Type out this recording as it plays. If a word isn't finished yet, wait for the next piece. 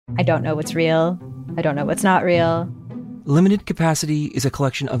I don't know what's real. I don't know what's not real. Limited Capacity is a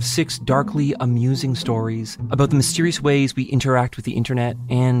collection of 6 darkly amusing stories about the mysterious ways we interact with the internet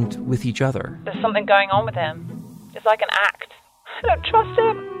and with each other. There's something going on with him. It's like an act. I don't trust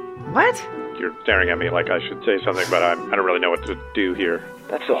him. What? You're staring at me like I should say something, but I don't really know what to do here.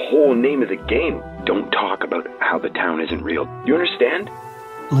 That's the whole name of the game. Don't talk about how the town isn't real. You understand?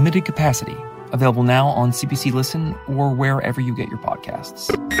 Limited Capacity. Available now on CBC Listen or wherever you get your podcasts.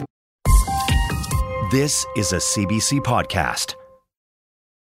 This is a CBC podcast.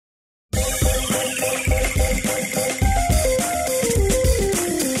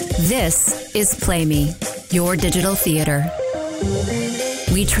 This is Play Me, your digital theater.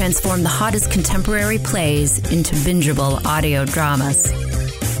 We transform the hottest contemporary plays into bingeable audio dramas.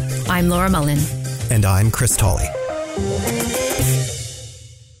 I'm Laura Mullen. And I'm Chris Tolley.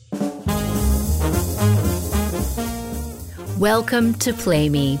 Welcome to Play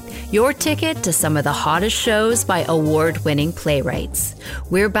Me, your ticket to some of the hottest shows by award-winning playwrights.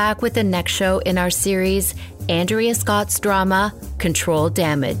 We're back with the next show in our series, Andrea Scott's drama, Controlled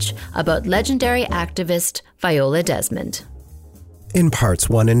Damage, about legendary activist Viola Desmond. In parts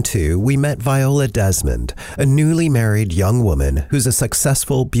 1 and 2, we met Viola Desmond, a newly married young woman who's a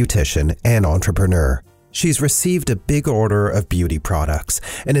successful beautician and entrepreneur. She's received a big order of beauty products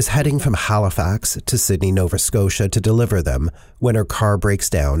and is heading from Halifax to Sydney, Nova Scotia to deliver them when her car breaks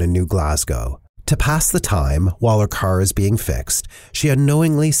down in New Glasgow. To pass the time while her car is being fixed, she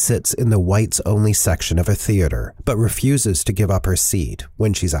unknowingly sits in the whites-only section of a theater, but refuses to give up her seat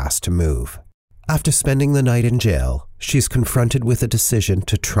when she's asked to move. After spending the night in jail, she's confronted with a decision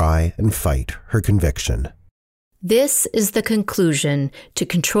to try and fight her conviction. This is the conclusion to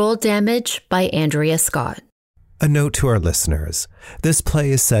Controlled Damage by Andrea Scott. A note to our listeners. This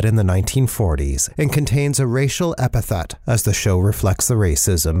play is set in the 1940s and contains a racial epithet as the show reflects the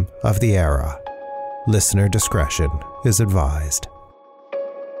racism of the era. Listener discretion is advised.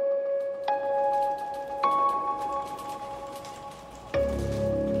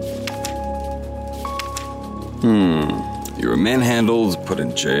 You were manhandled, put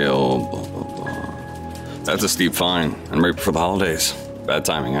in jail, blah, blah, blah. That's a steep fine, and right before the holidays. Bad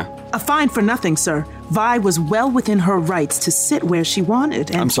timing, huh? A fine for nothing, sir. Vi was well within her rights to sit where she wanted,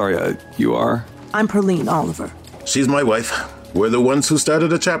 and... I'm sorry, you are? I'm Perline Oliver. She's my wife. We're the ones who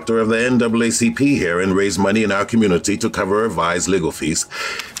started a chapter of the NAACP here and raised money in our community to cover Vi's legal fees.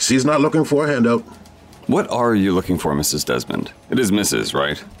 She's not looking for a handout. What are you looking for, Mrs. Desmond? It is Mrs.,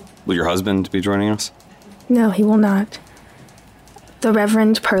 right? Will your husband be joining us? No, he will not. The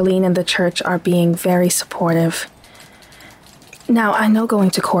Reverend Perline and the church are being very supportive. Now, I know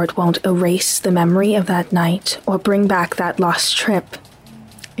going to court won't erase the memory of that night or bring back that lost trip.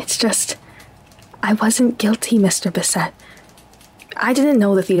 It's just, I wasn't guilty, Mr. Bissett. I didn't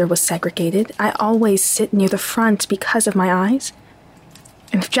know the theater was segregated. I always sit near the front because of my eyes.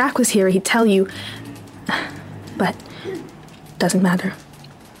 And if Jack was here, he'd tell you. But doesn't matter.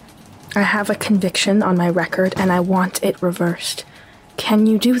 I have a conviction on my record and I want it reversed. Can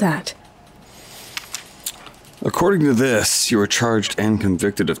you do that? According to this, you were charged and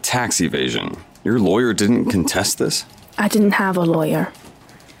convicted of tax evasion. Your lawyer didn't contest this? I didn't have a lawyer.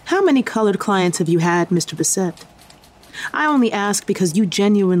 How many colored clients have you had, Mr. Bissett? I only ask because you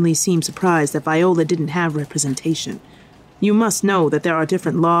genuinely seem surprised that Viola didn't have representation. You must know that there are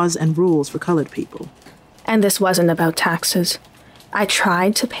different laws and rules for colored people. And this wasn't about taxes. I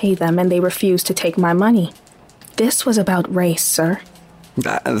tried to pay them and they refused to take my money. This was about race, sir.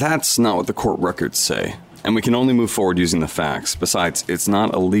 That's not what the court records say. And we can only move forward using the facts. Besides, it's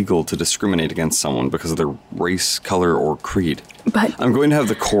not illegal to discriminate against someone because of their race, color, or creed. But I'm going to have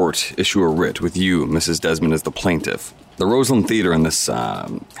the court issue a writ with you, Mrs. Desmond, as the plaintiff. The Roseland Theater and this,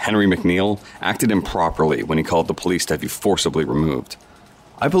 Henry McNeil, acted improperly when he called the police to have you forcibly removed.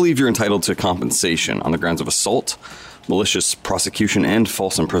 I believe you're entitled to compensation on the grounds of assault, malicious prosecution, and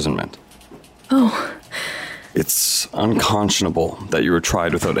false imprisonment. Oh. It's unconscionable that you were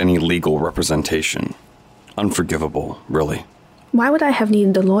tried without any legal representation. Unforgivable, really. Why would I have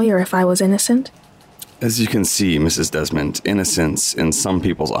needed a lawyer if I was innocent? As you can see, Mrs. Desmond, innocence in some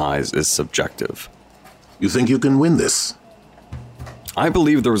people's eyes is subjective. You think you can win this? I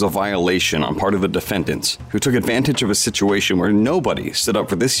believe there was a violation on part of the defendants who took advantage of a situation where nobody stood up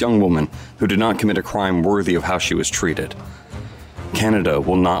for this young woman who did not commit a crime worthy of how she was treated. Canada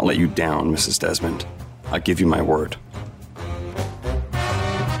will not let you down, Mrs. Desmond. I give you my word.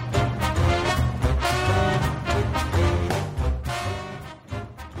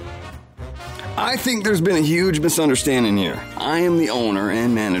 I think there's been a huge misunderstanding here. I am the owner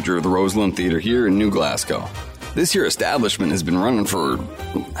and manager of the Roseland Theater here in New Glasgow. This here establishment has been running for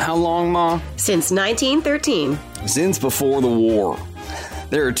how long, Ma? Since 1913. Since before the war.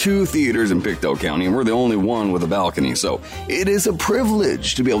 There are 2 theaters in Pictou County, and we're the only one with a balcony, so it is a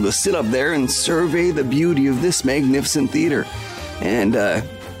privilege to be able to sit up there and survey the beauty of this magnificent theater. And,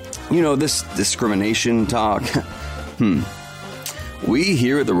 this discrimination talk. We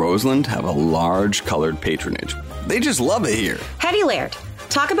here at the Roseland have a large colored patronage. They just love it here. Hetty Laird.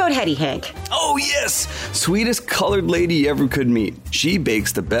 Talk about Hetty, Hank. Oh, yes! Sweetest colored lady you ever could meet. She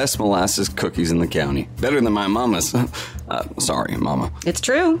bakes the best molasses cookies in the county. Better than my mama's. Sorry, Mama. It's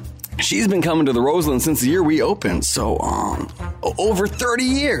true. She's been coming to the Roseland since the year we opened, so, over 30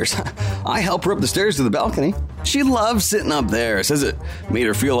 years. I help her up the stairs to the balcony. She loves sitting up there. Says it made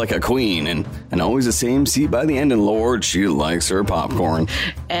her feel like a queen, and always the same seat by the end, and Lord, she likes her popcorn.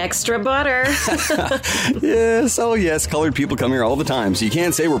 Extra butter. Yes, colored people come here all the time, so you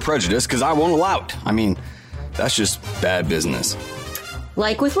can't say we're prejudiced, because I won't allow it. I mean, that's just bad business.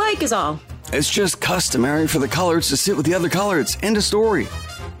 Like with like is all. It's just customary for the coloreds to sit with the other coloreds. End of story.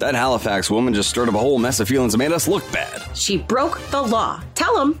 That Halifax woman just stirred up a whole mess of feelings and made us look bad. She broke the law.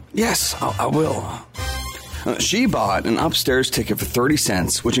 Tell him. Yes, I will. She bought an upstairs ticket for 30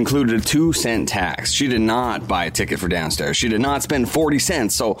 cents, which included a 2-cent tax. She did not buy a ticket for downstairs. She did not spend 40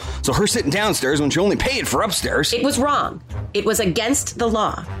 cents, so her sitting downstairs when she only paid for upstairs. It was wrong. It was against the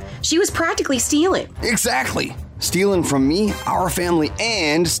law. She was practically stealing. Exactly. Stealing from me, our family,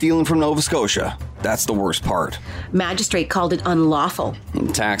 and stealing from Nova Scotia. That's the worst part. Magistrate called it unlawful.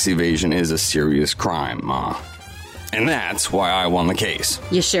 Tax evasion is a serious crime, Ma. And that's why I won the case.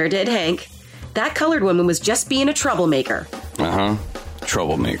 You sure did, Hank. That colored woman was just being a troublemaker.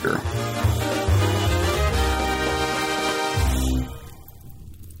 Troublemaker.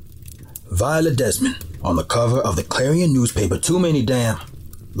 Viola Desmond, on the cover of the Clarion newspaper too many damn,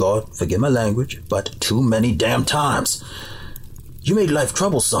 Lord, forgive my language, but too many damn times. You made life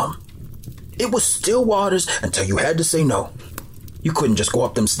troublesome. It was still waters until you had to say no. You couldn't just go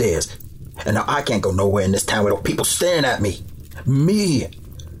up them stairs. And now I can't go nowhere in this town without people staring at me. Me.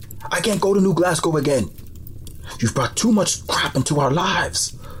 I can't go to New Glasgow again. You've brought too much crap into our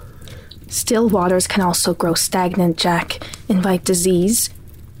lives. Still waters can also grow stagnant, Jack, invite disease.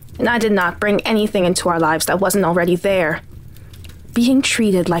 And I did not bring anything into our lives that wasn't already there. Being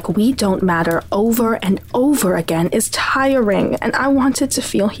treated like we don't matter over and over again is tiring, and I wanted to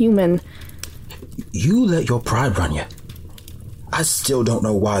feel human. You let your pride run you. I still don't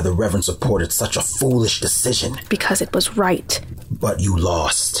know why the Reverend supported such a foolish decision. Because it was right. But you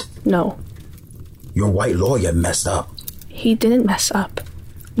lost. No. Your white lawyer messed up. He didn't mess up.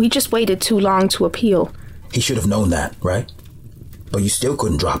 We just waited too long to appeal. He should have known that, right? But you still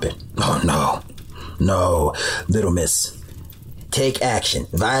couldn't drop it. Oh, no. No, little miss. Take action.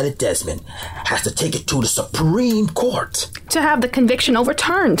 Viola Desmond has to take it to the Supreme Court. To have the conviction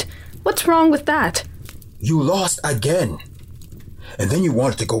overturned. What's wrong with that? You lost again. And then you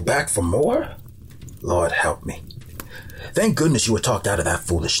wanted to go back for more? Lord help me. Thank goodness you were talked out of that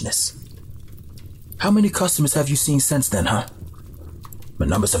foolishness. How many customers have you seen since then, huh? The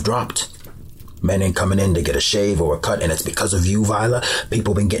numbers have dropped. Men ain't coming in to get a shave or a cut, and it's because of you, Viola.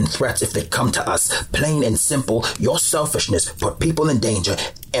 People been getting threats if they come to us. Plain and simple, your selfishness put people in danger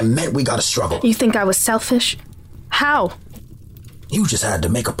and meant we gotta struggle. You think I was selfish? How? You just had to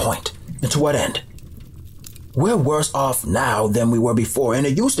make a point. And to what end? We're worse off now than we were before, and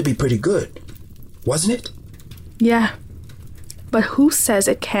it used to be pretty good. Wasn't it? Yeah. But who says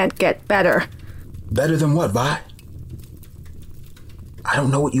it can't get better? Better than what, Vi? I don't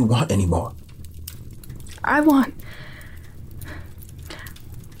know what you want anymore. I want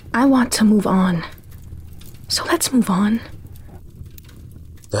to move on. So let's move on.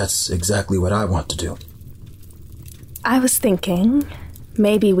 That's exactly what I want to do. I was thinking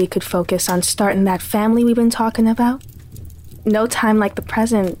maybe we could focus on starting that family we've been talking about. No time like the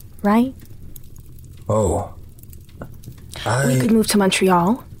present, right? Oh. We could move to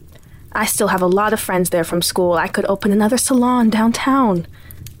Montreal. I still have a lot of friends there from school. I could open another salon downtown.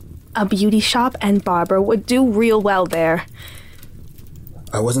 A beauty shop and barber would do real well there.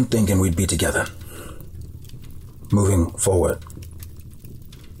 I wasn't thinking we'd be together. Moving forward.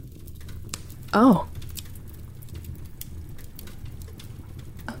 Oh.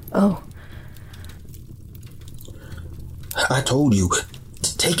 Oh. I told you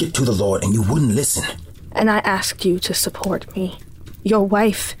to take it to the Lord and you wouldn't listen. And I asked you to support me. Your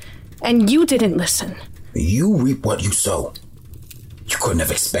wife. And you didn't listen. You reap what you sow. You couldn't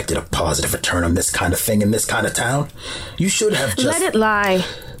have expected a positive return on this kind of thing in this kind of town. You should have just... Let it lie.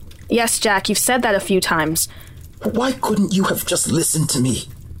 Yes, Jack, you've said that a few times. Why couldn't you have just listened to me?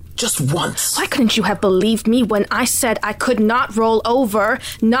 Just once. Why couldn't you have believed me when I said I could not roll over?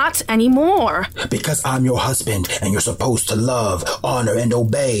 Not anymore. Because I'm your husband, and you're supposed to love, honor, and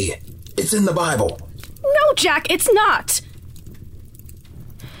obey. It's in the Bible. No, Jack, it's not.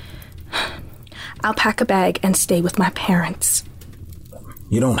 I'll pack a bag and stay with my parents.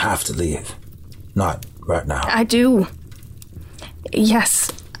 You don't have to leave. Not right now. I do.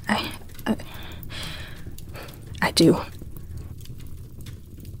 Yes, I do.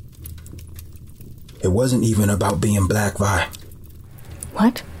 It wasn't even about being black, Vi.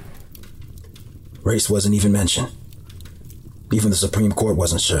 What? Race wasn't even mentioned. Even the Supreme Court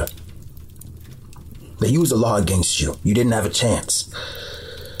wasn't sure. They used the law against you. You didn't have a chance.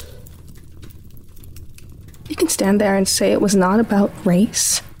 You can stand there and say it was not about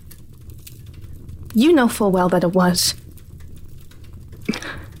race. You know full well that it was.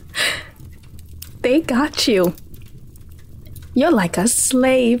 They got you. You're like a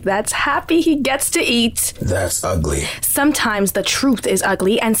slave that's happy he gets to eat. That's ugly. Sometimes the truth is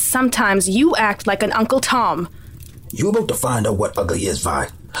ugly, and sometimes you act like an Uncle Tom. You about to find out what ugly is, Vi.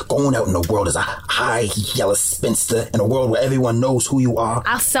 Going out in the world as a high yellow spinster in a world where everyone knows who you are.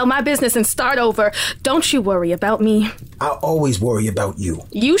 I'll sell my business and start over. Don't you worry about me. I always worry about you.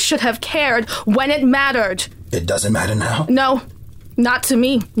 You should have cared when it mattered. It doesn't matter now? No, not to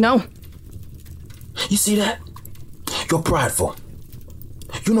me, no. You see that? You're prideful.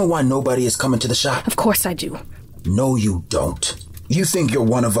 You know why nobody is coming to the shop? Of course I do. No, you don't. You think you're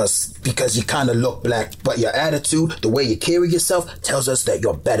one of us because you kind of look black, but your attitude, the way you carry yourself, tells us that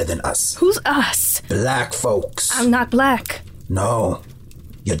you're better than us. Who's us? Black folks. I'm not black. No,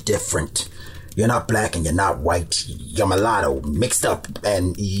 you're different. You're not black and you're not white. You're mulatto, mixed up,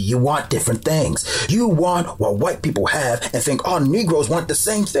 and you want different things. You want what white people have and think all Negroes want the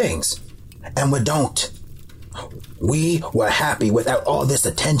same things. And we don't. We were happy without all this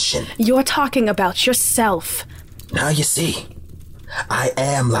attention. You're talking about yourself. Now you see, I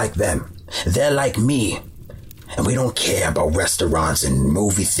am like them. They're like me. And we don't care about restaurants and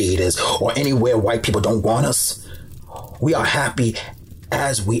movie theaters or anywhere white people don't want us. We are happy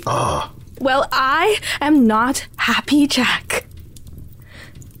as we are. Well, I am not happy, Jack.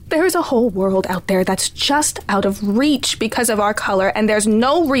 There is a whole world out there that's just out of reach because of our color, and there's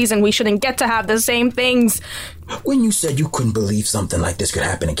no reason we shouldn't get to have the same things. When you said you couldn't believe something like this could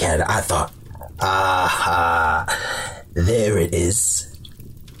happen in Canada, I thought, aha, there it is.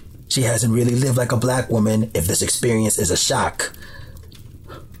 She hasn't really lived like a black woman if this experience is a shock.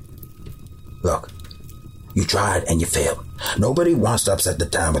 Look, you tried and you failed. Nobody wants to upset the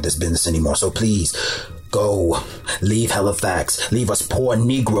town with this business anymore, so please, go. Leave Halifax. Leave us poor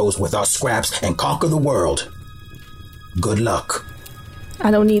Negroes with our scraps and conquer the world. Good luck.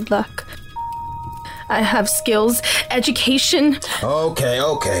 I don't need luck. I have skills, education.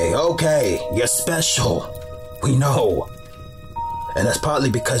 Okay. You're special. We know. And that's partly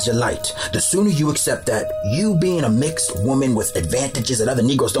because you're light. The sooner you accept that, you being a mixed woman with advantages that other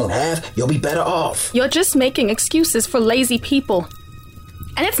Negroes don't have, you'll be better off. You're just making excuses for lazy people.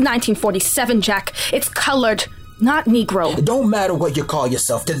 And it's 1947, Jack. It's colored, not Negro. It don't matter what you call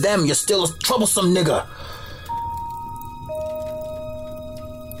yourself. To them, you're still a troublesome nigger.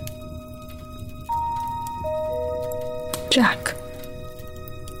 Jack.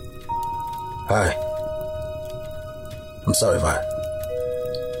 Hi. I'm sorry, Vi.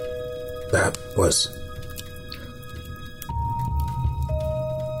 That was...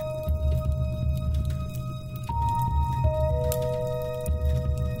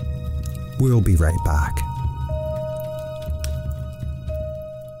 We'll be right back.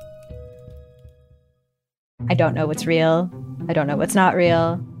 I don't know what's real. I don't know what's not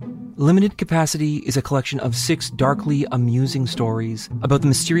real. Limited Capacity is a collection of 6 darkly amusing stories about the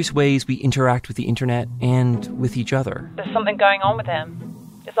mysterious ways we interact with the internet and with each other. There's something going on with him.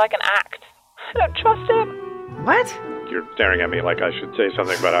 It's like an act. I don't trust him. What? You're staring at me like I should say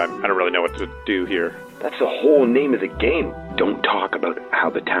something, but I don't really know what to do here. That's the whole name of the game. Don't talk about how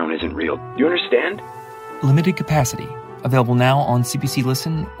the town isn't real. You understand? Limited Capacity. Available now on CBC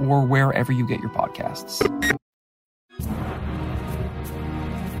Listen or wherever you get your podcasts.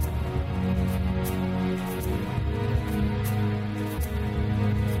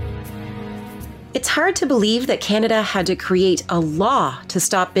 It's hard to believe that Canada had to create a law to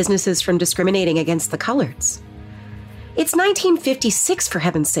stop businesses from discriminating against the coloreds. It's 1956, for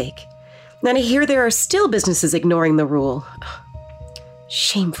heaven's sake. And I hear there are still businesses ignoring the rule.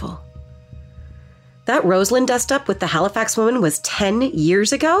 Shameful. That Roseland dust-up with the Halifax woman was 10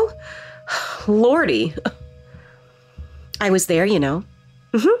 years ago? Lordy. I was there, you know.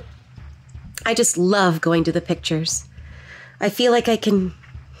 I just love going to the pictures. I feel like I can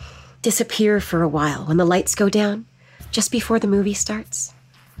disappear for a while when the lights go down, just before the movie starts.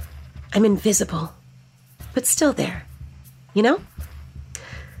 I'm invisible, but still there, you know?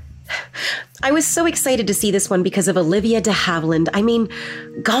 I was so excited to see this one because of Olivia de Havilland. I mean,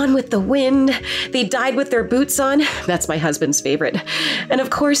 Gone with the Wind, They Died with Their Boots On. That's my husband's favorite. And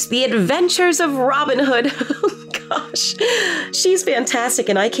of course, The Adventures of Robin Hood. Oh, gosh. She's fantastic,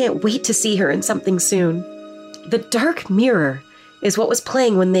 and I can't wait to see her in something soon. The Dark Mirror is what was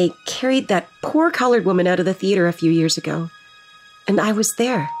playing when they carried that poor colored woman out of the theater a few years ago. And I was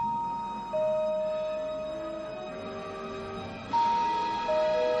there.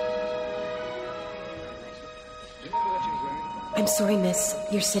 I'm sorry, miss.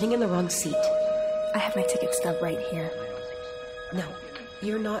 You're sitting in the wrong seat. I have my ticket stub right here. No,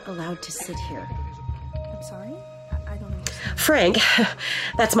 you're not allowed to sit here. I'm sorry? I don't understand. Frank,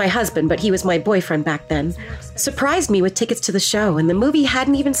 that's my husband, but he was my boyfriend back then, surprised me with tickets to the show, and the movie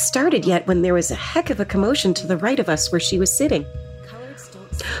hadn't even started yet when there was a heck of a commotion to the right of us where she was sitting.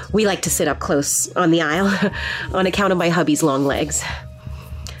 We like to sit up close on the aisle on account of my hubby's long legs.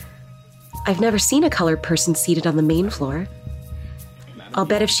 I've never seen a colored person seated on the main floor. I'll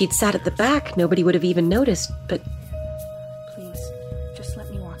bet if she'd sat at the back, nobody would have even noticed, but... Please, just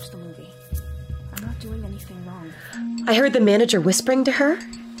let me watch the movie. I'm not doing anything wrong. I heard the manager whispering to her,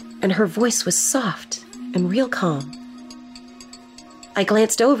 and her voice was soft and real calm. I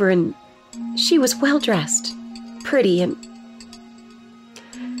glanced over, and she was well-dressed, pretty, and...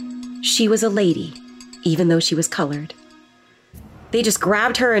 She was a lady, even though she was colored. They just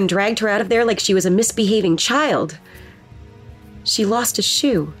grabbed her and dragged her out of there like she was a misbehaving child. She lost a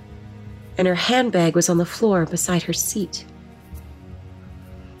shoe, and her handbag was on the floor beside her seat.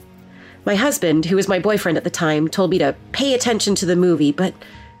 My husband, who was my boyfriend at the time, told me to pay attention to the movie, but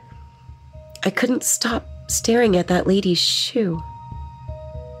I couldn't stop staring at that lady's shoe.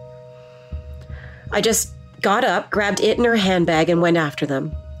 I just got up, grabbed it in her handbag, and went after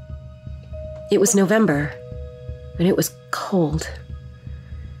them. It was November, and it was cold.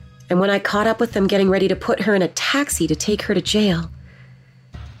 And when I caught up with them getting ready to put her in a taxi to take her to jail,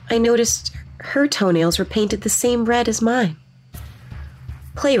 I noticed her toenails were painted the same red as mine.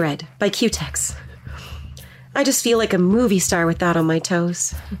 Play Red by Q-Tex. I just feel like a movie star with that on my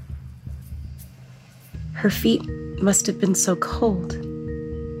toes. Her feet must have been so cold.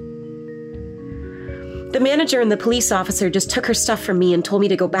 The manager and the police officer just took her stuff from me and told me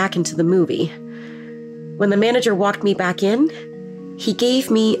to go back into the movie. When the manager walked me back in, he gave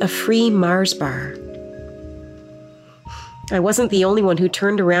me a free Mars bar. I wasn't the only one who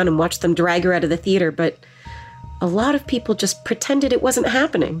turned around and watched them drag her out of the theater, but a lot of people just pretended it wasn't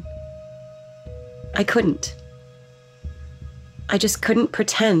happening. I couldn't. I just couldn't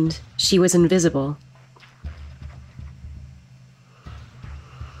pretend she was invisible.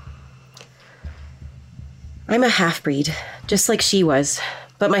 I'm a half-breed, just like she was,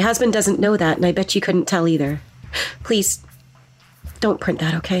 but my husband doesn't know that, and I bet you couldn't tell either. Please, don't print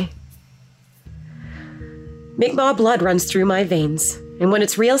that, okay? Mi'kmaq blood runs through my veins, and when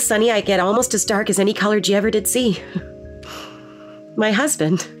it's real sunny, I get almost as dark as any colored you ever did see. My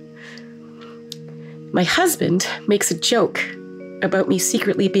husband makes a joke about me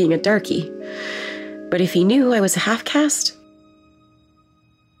secretly being a darkie, but if he knew I was a half-caste,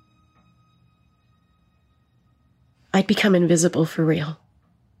 I'd become invisible for real.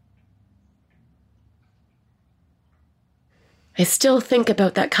 I still think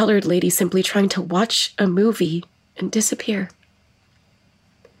about that colored lady simply trying to watch a movie and disappear.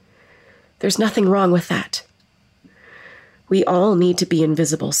 There's nothing wrong with that. We all need to be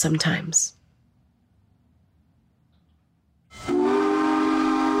invisible sometimes.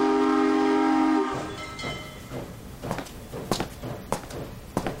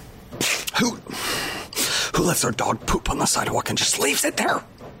 Who lets their dog poop on the sidewalk and just leaves it there?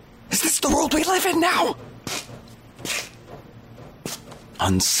 Is this the world we live in now?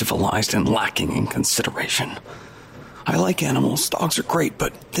 Uncivilized and lacking in consideration. I like animals, dogs are great,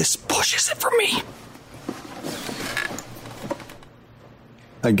 but this pushes it for me.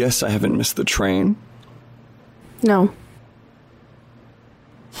 I guess I haven't missed the train. No.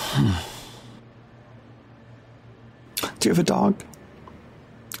 Do you have a dog?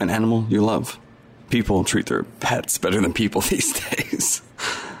 An animal you love? People treat their pets better than people these days.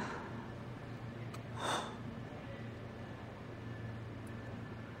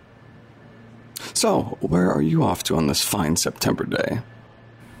 So, where are you off to on this fine September day?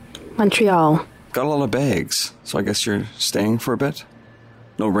 Montreal. Got a lot of bags, so I guess you're staying for a bit?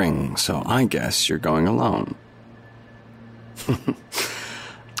 No ring, so I guess you're going alone.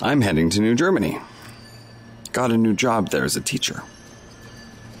 I'm heading to New Germany. Got a new job there as a teacher.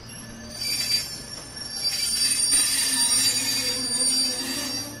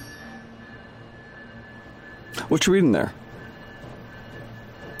 What you reading there?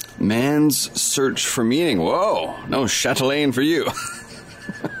 Man's Search for Meaning. Whoa, no chatelaine for you.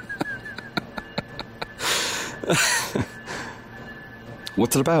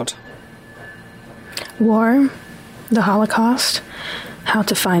 What's it about? War, the Holocaust, how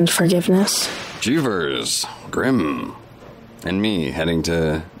to find forgiveness. Jeevers, grim. And me heading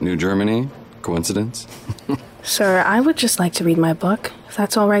to New Germany? Coincidence? Sir, I would just like to read my book, if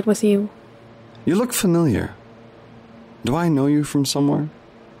that's all right with you. You look familiar. Do I know you from somewhere?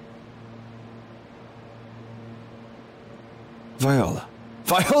 Viola.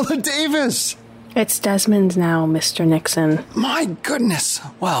 Viola Davis! It's Desmond now, Mr. Nixon. My goodness.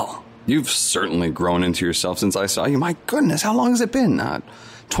 Well, you've certainly grown into yourself since I saw you. My goodness, how long has it been?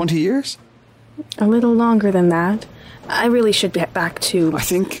 20 years? A little longer than that. I really should get back to... I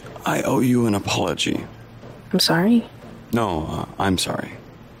think I owe you an apology. I'm sorry? No, I'm sorry.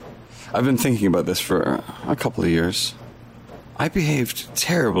 I've been thinking about this for a couple of years. I behaved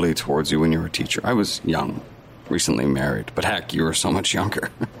terribly towards you when you were a teacher. I was young, recently married, but heck, you were so much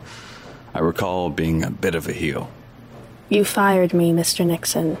younger. I recall being a bit of a heel. You fired me, Mr.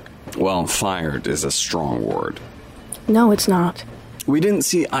 Nixon. Well, fired is a strong word. No, it's not. We didn't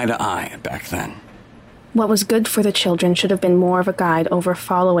see eye to eye back then. What was good for the children should have been more of a guide over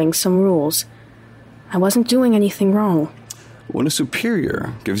following some rules. I wasn't doing anything wrong. When a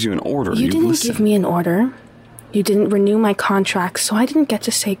superior gives you an order, you didn't listen. give me an order. You didn't renew my contract, so I didn't get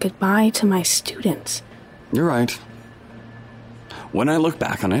to say goodbye to my students. You're right. When I look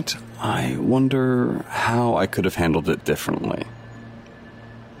back on it, I wonder how I could have handled it differently.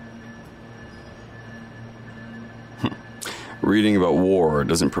 Reading about war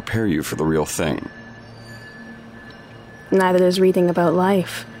doesn't prepare you for the real thing. Neither does reading about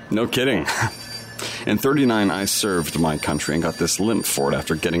life. No kidding. In 1939, I served my country and got this limp for it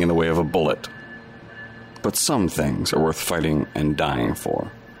after getting in the way of a bullet. But some things are worth fighting and dying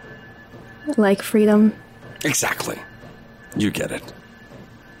for. Like freedom? Exactly. You get it.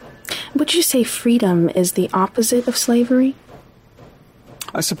 Would you say freedom is the opposite of slavery?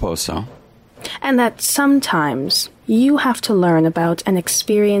 I suppose so. And that sometimes you have to learn about and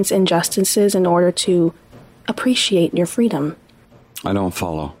experience injustices in order to appreciate your freedom. I don't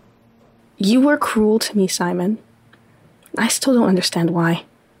follow. You were cruel to me, Simon. I still don't understand why.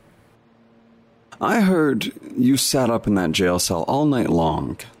 I heard you sat up in that jail cell all night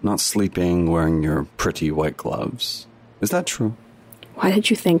long, not sleeping, wearing your pretty white gloves. Is that true? Why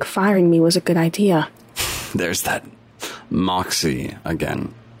did you think firing me was a good idea? There's that moxie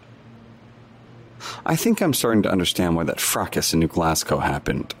again. I think I'm starting to understand why that fracas in New Glasgow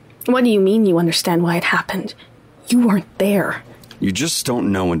happened. What do you mean you understand why it happened? You weren't there. You just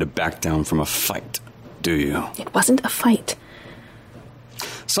don't know when to back down from a fight, do you? It wasn't a fight.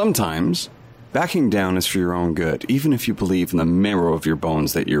 Sometimes, backing down is for your own good, even if you believe in the marrow of your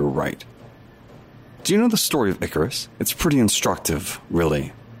bones that you're right. Do you know the story of Icarus? It's pretty instructive,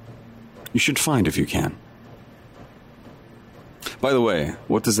 really. You should find if you can. By the way,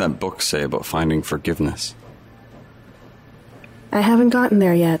 what does that book say about finding forgiveness? I haven't gotten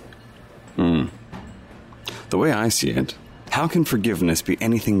there yet. The way I see it, how can forgiveness be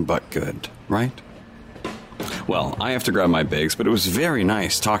anything but good, right? Well, I have to grab my bags, but it was very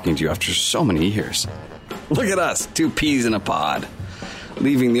nice talking to you after so many years. Look at us, 2 peas in a pod.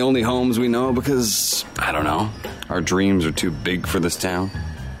 Leaving the only homes we know because, I don't know, our dreams are too big for this town.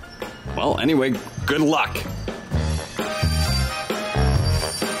 Well, anyway, good luck.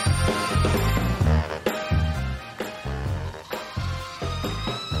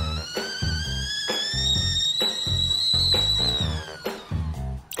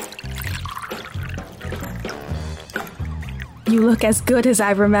 You look as good as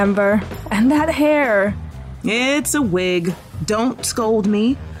I remember. And that hair. It's a wig. Don't scold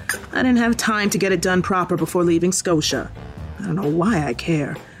me. I didn't have time to get it done proper before leaving Scotia. I don't know why I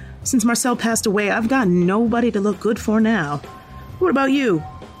care. Since Marcel passed away, I've got nobody to look good for now. What about you?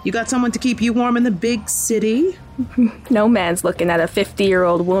 You got someone to keep you warm in the big city? No man's looking at a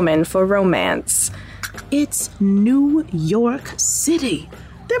 50-year-old woman for romance. It's New York City.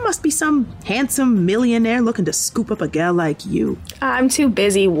 There must be some handsome millionaire looking to scoop up a gal like you. I'm too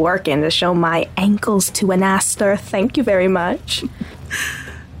busy working to show my ankles to an aster. Thank you very much.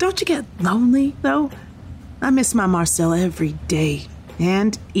 Don't you get lonely, though? I miss my Marcel every day.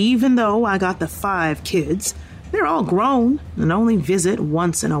 And even though I got the 5 kids, they're all grown and only visit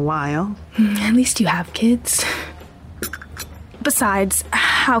once in a while. At least you have kids. Besides,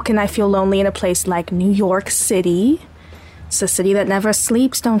 how can I feel lonely in a place like New York City? It's a city that never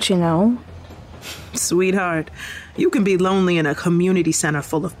sleeps, don't you know? Sweetheart, you can be lonely in a community center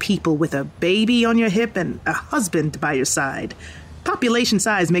full of people with a baby on your hip and a husband by your side. Population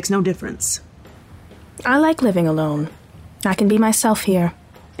size makes no difference. I like living alone. I can be myself here.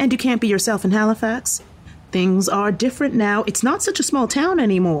 And you can't be yourself in Halifax? Things are different now. It's not such a small town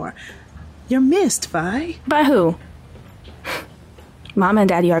anymore. You're missed, Vi. By who? Mom and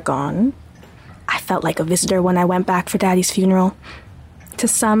Daddy are gone. I felt like a visitor when I went back for Daddy's funeral. To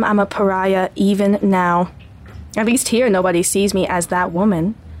some, I'm a pariah even now. At least here, nobody sees me as that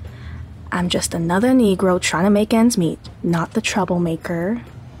woman. I'm just another Negro trying to make ends meet, not the troublemaker.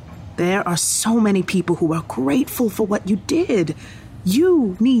 There are so many people who are grateful for what you did.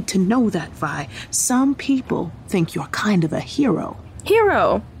 You need to know that, Vi. Some people think you're kind of a hero.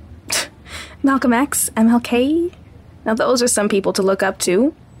 Hero? Malcolm X, MLK? Now those are some people to look up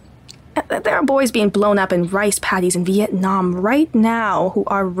to. There are boys being blown up in rice paddies in Vietnam right now who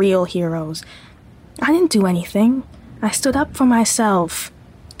are real heroes. I didn't do anything. I stood up for myself.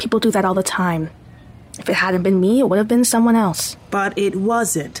 People do that all the time. If it hadn't been me, it would have been someone else. But it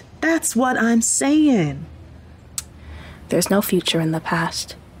wasn't. That's what I'm saying. There's no future in the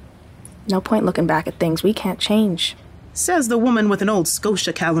past. No point looking back at things we can't change. Says the woman with an old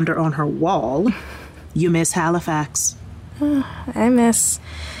Scotia calendar on her wall. You miss Halifax. I miss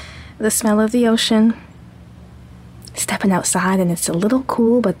the smell of the ocean. Stepping outside and it's a little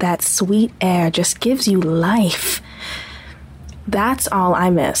cool, but that sweet air just gives you life. That's all I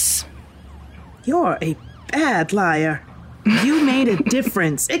miss. You're a bad liar. You made a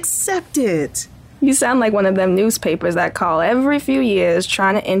difference. Accept it. You sound like one of them newspapers that call every few years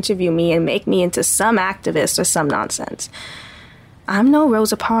trying to interview me and make me into some activist or some nonsense. I'm no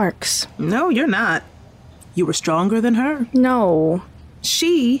Rosa Parks. No, you're not. You were stronger than her. No.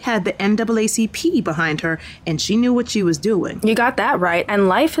 She had the NAACP behind her, and she knew what she was doing. You got that right, and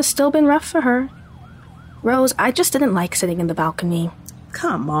life has still been rough for her. Rose, I just didn't like sitting in the balcony.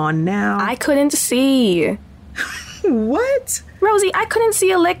 Come on now. I couldn't see. What? Rosie, I couldn't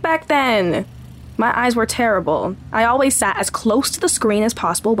see a lick back then. My eyes were terrible. I always sat as close to the screen as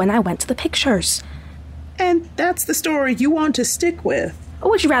possible when I went to the pictures. And that's the story you want to stick with.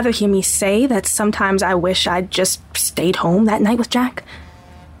 Or would you rather hear me say that sometimes I wish I'd just stayed home that night with Jack?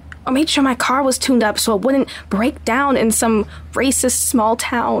 Or made sure my car was tuned up so it wouldn't break down in some racist small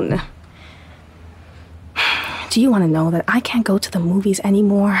town? Do you want to know that I can't go to the movies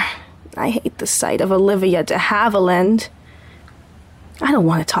anymore? I hate the sight of Olivia de Havilland. I don't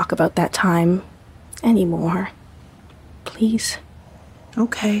want to talk about that time anymore. Please.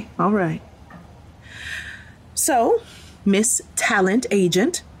 Okay, all right. So, Miss Talent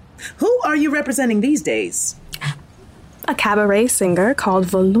Agent, who are you representing these days? A cabaret singer called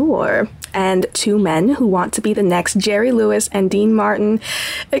Velour, and two men who want to be the next Jerry Lewis and Dean Martin,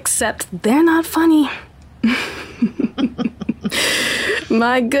 except they're not funny.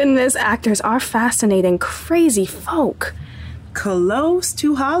 My goodness, actors are fascinating, crazy folk. Close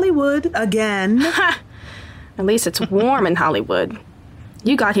to Hollywood again. At least it's warm in Hollywood.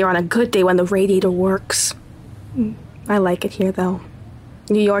 You got here on a good day when the radiator works. I like it here, though.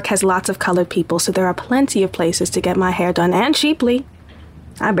 New York has lots of colored people, so there are plenty of places to get my hair done, and cheaply.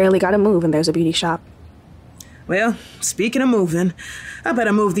 I barely gotta move and there's a beauty shop. Well, speaking of moving, I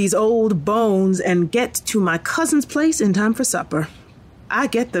better move these old bones and get to my cousin's place in time for supper. I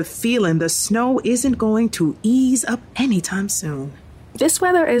get the feeling the snow isn't going to ease up anytime soon. This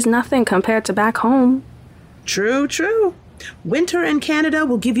weather is nothing compared to back home. True, true. Winter in Canada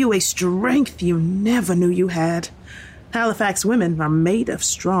will give you a strength you never knew you had. Halifax women are made of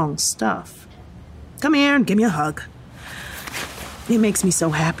strong stuff. Come here and give me a hug. It makes me so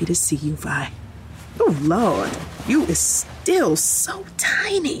happy to see you, Vi. Oh, Lord, you is still so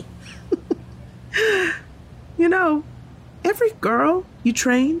tiny. You know, every girl you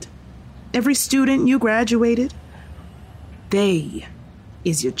trained, every student you graduated, they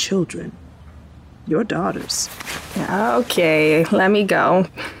is your children, your daughters. Okay, let me go.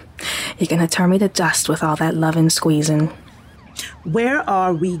 You're gonna turn me to dust with all that loving squeezing. Where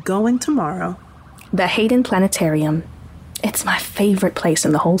are we going tomorrow? The Hayden Planetarium. It's my favorite place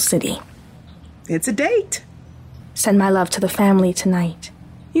in the whole city. It's a date. Send my love to the family tonight.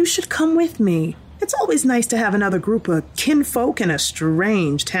 You should come with me. It's always nice to have another group of kinfolk in a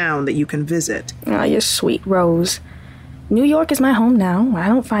strange town that you can visit. Oh, you're sweet, Rose. New York is my home now. I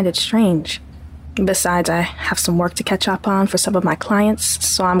don't find it strange. Besides, I have some work to catch up on for some of my clients,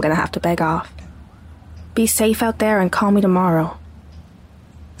 so I'm gonna have to beg off. Be safe out there and call me tomorrow.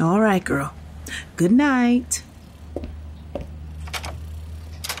 All right, girl. Good night.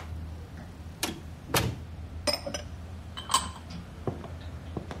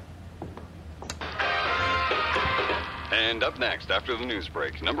 next after the news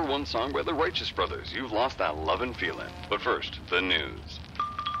break. #1 song by the Righteous Brothers. You've lost that lovin' feeling. But first, the news.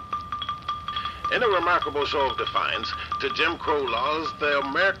 In a remarkable show of defiance to Jim Crow laws, the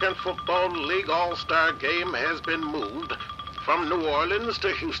American Football League All-Star Game has been moved from New Orleans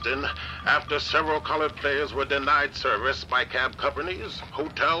to Houston after several colored players were denied service by cab companies,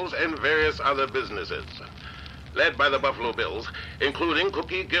 hotels, and various other businesses. Led by the Buffalo Bills, including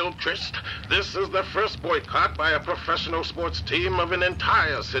Cookie Gilchrist, this is the first boycott by a professional sports team of an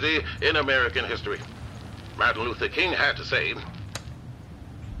entire city in American history. Martin Luther King had to say,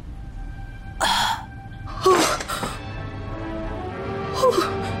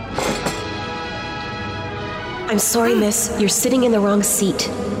 I'm sorry, miss. You're sitting in the wrong seat.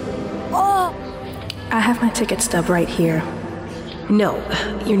 I have my ticket stub right here. No,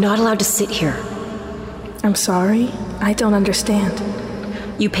 you're not allowed to sit here. I'm sorry. I don't understand.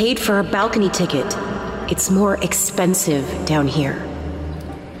 You paid for a balcony ticket. It's more expensive down here.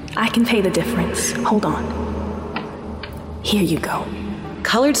 I can pay the difference. Hold on. Here you go.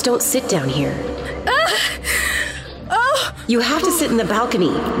 Coloreds don't sit down here. You have to sit in the balcony.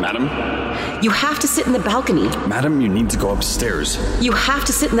 Madam? You have to sit in the balcony. Madam, you need to go upstairs. You have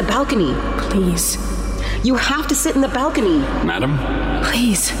to sit in the balcony. Please. You have to sit in the balcony. Madam?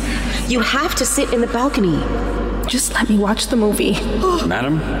 Please. You have to sit in the balcony. Just let me watch the movie.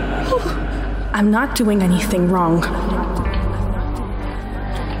 Madam? I'm not doing anything wrong.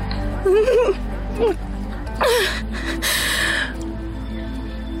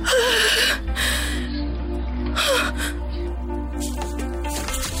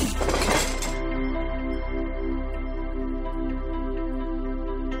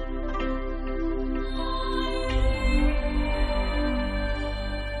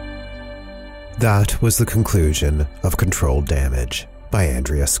 That was the conclusion of Controlled Damage by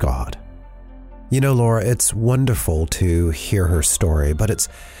Andrea Scott. You know, Laura, it's wonderful to hear her story, but it's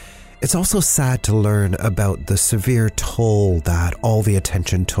also sad to learn about the severe toll that all the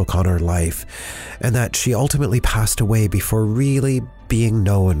attention took on her life, and that she ultimately passed away before really being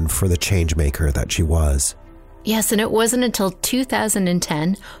known for the changemaker that she was. Yes, and it wasn't until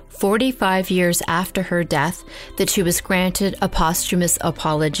 2010, 45 years after her death, that she was granted a posthumous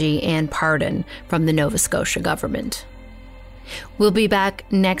apology and pardon from the Nova Scotia government. We'll be back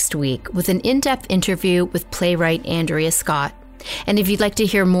next week with an in-depth interview with playwright Andrea Scott. And if you'd like to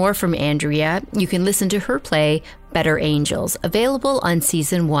hear more from Andrea, you can listen to her play, Better Angels, available on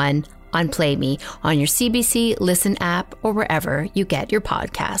Season 1 on Play Me, on your CBC Listen app, or wherever you get your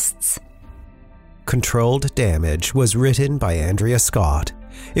podcasts. Controlled Damage was written by Andrea Scott.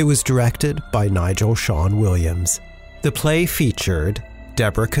 It was directed by Nigel Sean Williams. The play featured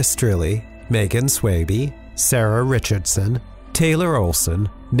Deborah Castrilli, Megan Swaby, Sarah Richardson, Taylor Olson,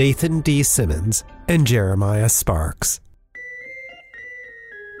 Nathan D. Simmons, and Jeremiah Sparks.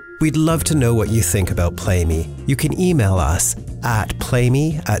 We'd love to know what you think about Play Me. You can email us at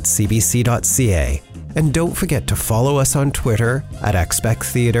playme@cbc.ca. And don't forget to follow us on Twitter at Expect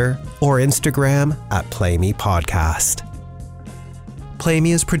Theatre or Instagram at Play Me Podcast. Play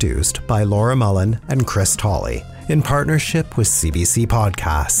Me is produced by Laura Mullen and Chris Tolley in partnership with CBC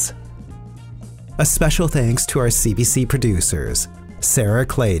Podcasts. A special thanks to our CBC producers, Sarah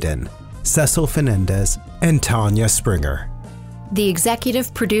Clayton, Cecil Fernandez, and Tanya Springer. The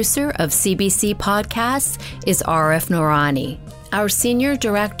executive producer of CBC Podcasts is RF Noorani. Our senior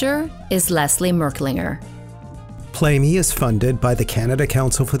director is Leslie Merklinger. Play Me is funded by the Canada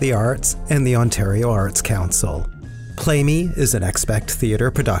Council for the Arts and the Ontario Arts Council. Play Me is an Expect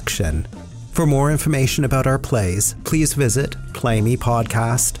Theatre production. For more information about our plays, please visit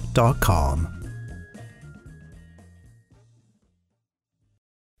playmepodcast.com.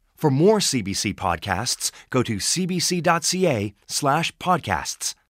 For more CBC podcasts, go to cbc.ca/podcasts.